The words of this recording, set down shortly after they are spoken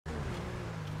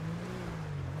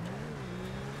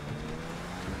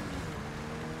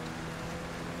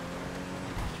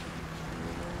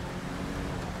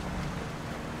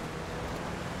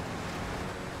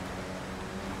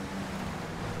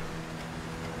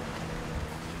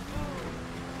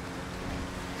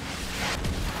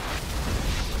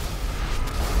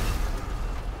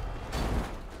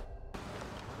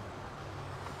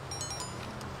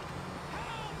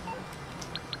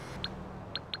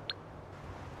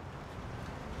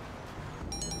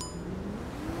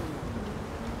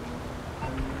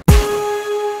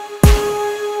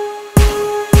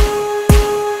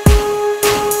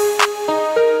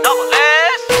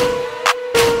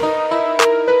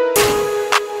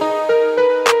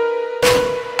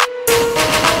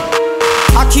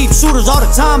keep shooters all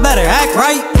the time, better act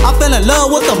right. I fell in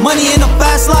love with the money in the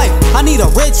fast life. I need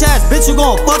a rich ass bitch who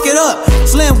gon' fuck it up.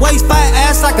 Slim waist, fat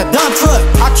ass like a dump truck.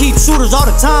 I keep shooters all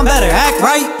the time, better act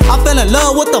right. I fell in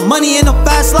love with the money in the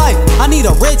fast life. I need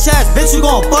a rich ass bitch who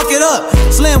gon' fuck it up.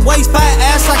 Slim waist, fat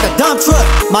ass like a dump truck.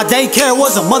 My daycare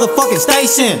was a motherfucking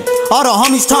station. All the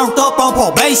homies turned up on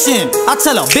probation. I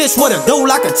tell a bitch what to do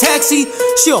like a taxi.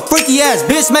 She a freaky ass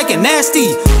bitch making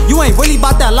nasty. You ain't really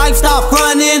about that lifestyle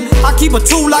frontin'. I keep a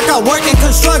tool like I work in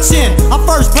construction. I'm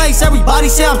first place,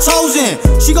 everybody say I'm chosen.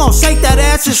 She gon' shake that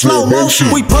ass in slow motion.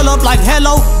 We pull up like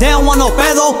hello, they don't want no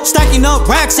pedo. Stacking up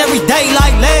racks every day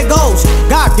like Legos.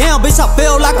 Goddamn bitch, I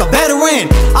feel like a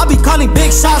veteran. I be calling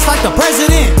big shots like the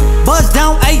president. Buzz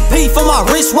down AP for my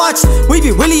wristwatch. We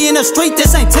be really in the street,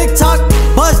 this ain't TikTok.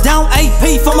 Buzz down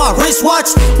AP for my wristwatch.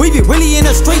 We be really in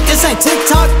the street, this ain't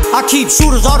TikTok. I keep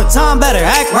shooters all the time, better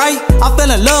act right. I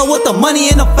fell in love with the money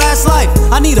in the fast life.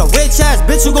 I need a rich ass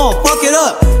bitch who gon' fuck it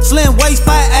up. Slim waist,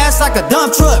 fat ass like a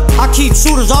dump truck. I keep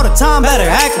shooters all the time, better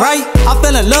act right. I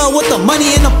fell in love with the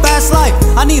money in the fast life.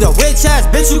 I need a rich ass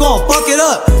bitch who gon' fuck it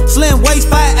up. Slim waist,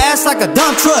 fat ass like a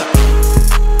dump truck.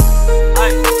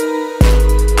 Hey,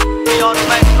 we on the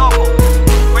main knuckle.